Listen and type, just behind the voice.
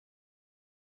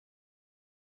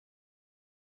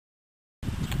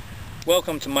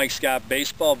Welcome to Mike Scott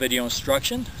Baseball Video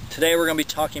Instruction. Today we're going to be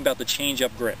talking about the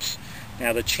change-up grips.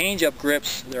 Now the change-up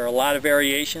grips, there are a lot of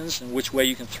variations in which way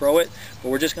you can throw it, but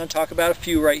we're just going to talk about a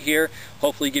few right here,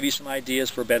 hopefully give you some ideas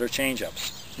for better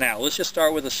change-ups. Now let's just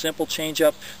start with a simple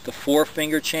change-up, the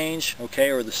four-finger change, okay,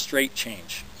 or the straight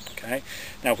change. Okay.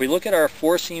 Now if we look at our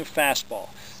four-seam fastball,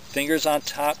 fingers on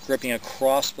top, gripping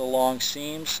across the long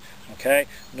seams, okay,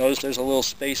 notice there's a little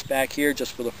space back here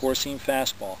just for the four-seam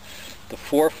fastball. The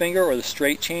four-finger or the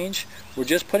straight change, we're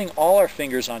just putting all our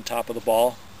fingers on top of the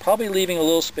ball, probably leaving a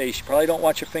little space. You probably don't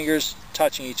want your fingers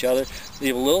touching each other.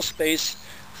 Leave a little space.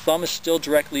 Thumb is still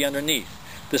directly underneath.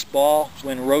 This ball,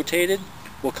 when rotated,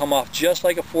 will come off just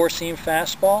like a four-seam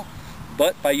fastball,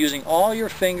 but by using all your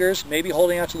fingers, maybe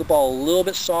holding onto the ball a little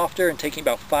bit softer and taking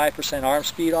about 5% arm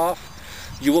speed off,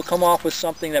 you will come off with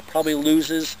something that probably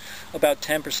loses about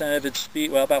 10% of its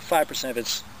speed, well, about 5% of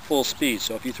its full speed.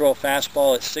 So if you throw a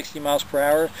fastball at 60 miles per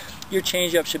hour, your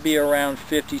changeup should be around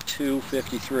 52,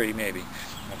 53 maybe.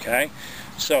 Okay?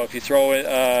 So if you throw it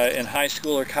in high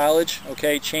school or college,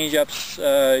 okay,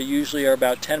 changeups usually are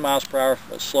about 10 miles per hour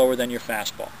slower than your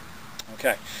fastball.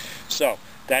 Okay, so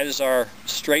that is our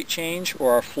straight change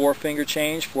or our four-finger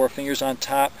change, four fingers on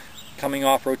top, coming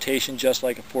off rotation just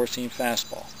like a four-seam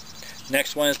fastball.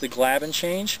 Next one is the Glavin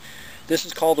change. This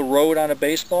is called the road on a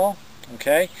baseball.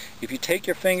 Okay, if you take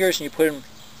your fingers and you put them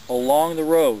along the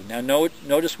road, now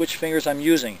notice which fingers I'm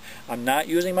using. I'm not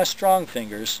using my strong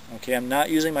fingers. Okay, I'm not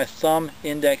using my thumb,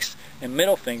 index, and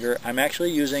middle finger. I'm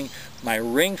actually using my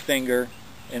ring finger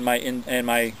and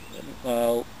my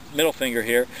middle finger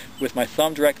here with my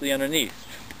thumb directly underneath.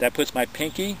 That puts my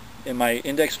pinky and my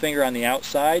index finger on the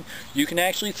outside. You can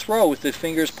actually throw with the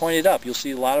fingers pointed up. You'll see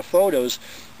a lot of photos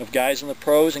of guys in the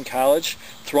pros in college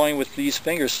throwing with these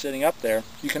fingers sitting up there.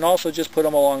 You can also just put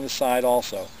them along the side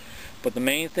also. But the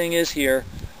main thing is here,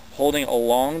 holding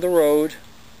along the road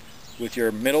with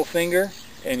your middle finger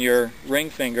and your ring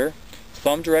finger,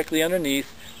 thumb directly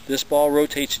underneath. This ball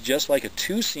rotates just like a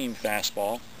two-seam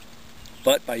fastball,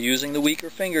 but by using the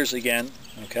weaker fingers again,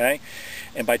 okay,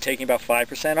 and by taking about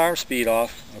 5% arm speed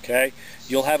off, okay,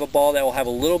 you'll have a ball that will have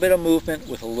a little bit of movement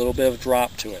with a little bit of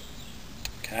drop to it.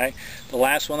 Okay, the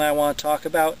last one I want to talk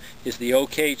about is the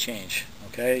OK change.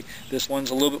 Okay, this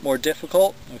one's a little bit more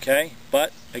difficult, okay,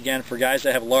 but again, for guys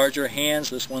that have larger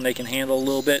hands, this one they can handle a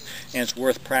little bit, and it's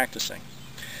worth practicing.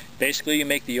 Basically, you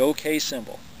make the OK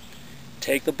symbol.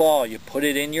 Take the ball, you put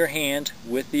it in your hand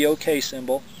with the OK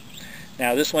symbol.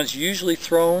 Now this one's usually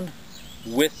thrown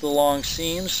with the long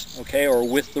seams, okay, or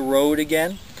with the road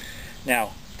again.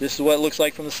 Now this is what it looks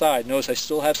like from the side. Notice I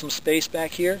still have some space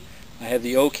back here. I have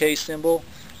the OK symbol,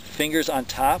 fingers on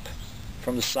top.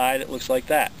 From the side it looks like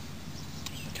that.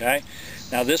 Okay.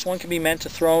 Now this one can be meant to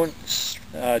throw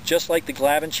just like the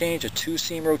Glavin change, a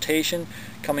two-seam rotation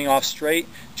coming off straight,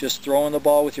 just throwing the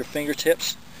ball with your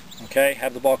fingertips. Okay,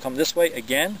 have the ball come this way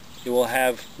again. It will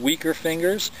have weaker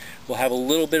fingers, will have a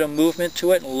little bit of movement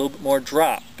to it and a little bit more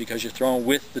drop because you're throwing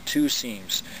with the two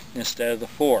seams instead of the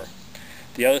four.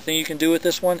 The other thing you can do with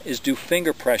this one is do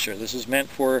finger pressure. This is meant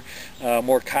for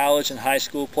more college and high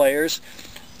school players.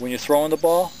 When you're throwing the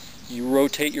ball, you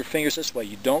rotate your fingers this way.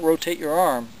 You don't rotate your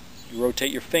arm, you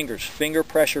rotate your fingers. Finger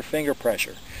pressure, finger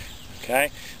pressure. Okay?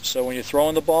 So when you're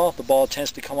throwing the ball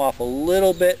tends to come off a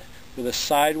little bit with a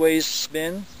sideways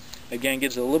spin. Again,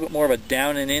 gives it a little bit more of a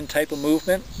down and in type of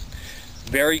movement.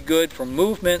 Very good for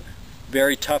movement,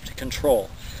 very tough to control.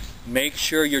 Make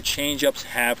sure your change-ups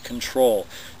have control.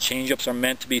 Change-ups are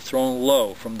meant to be thrown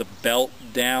low from the belt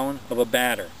down of a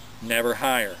batter, never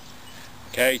higher.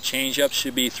 Okay, change-ups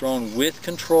should be thrown with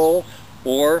control,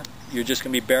 or you're just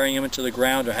going to be burying them into the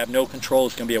ground or have no control.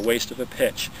 It's going to be a waste of a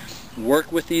pitch. Work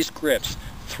with these grips.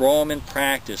 Throw them in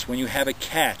practice. When you have a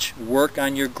catch, work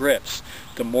on your grips.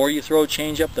 The more you throw a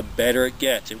changeup, the better it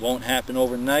gets. It won't happen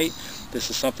overnight. This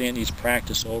is something that needs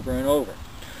practice over and over.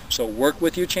 So work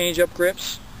with your changeup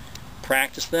grips,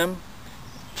 practice them,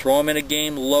 throw them in a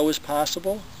game low as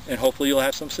possible, and hopefully you'll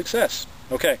have some success.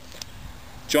 Okay,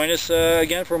 join us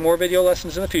again for more video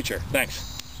lessons in the future. Thanks.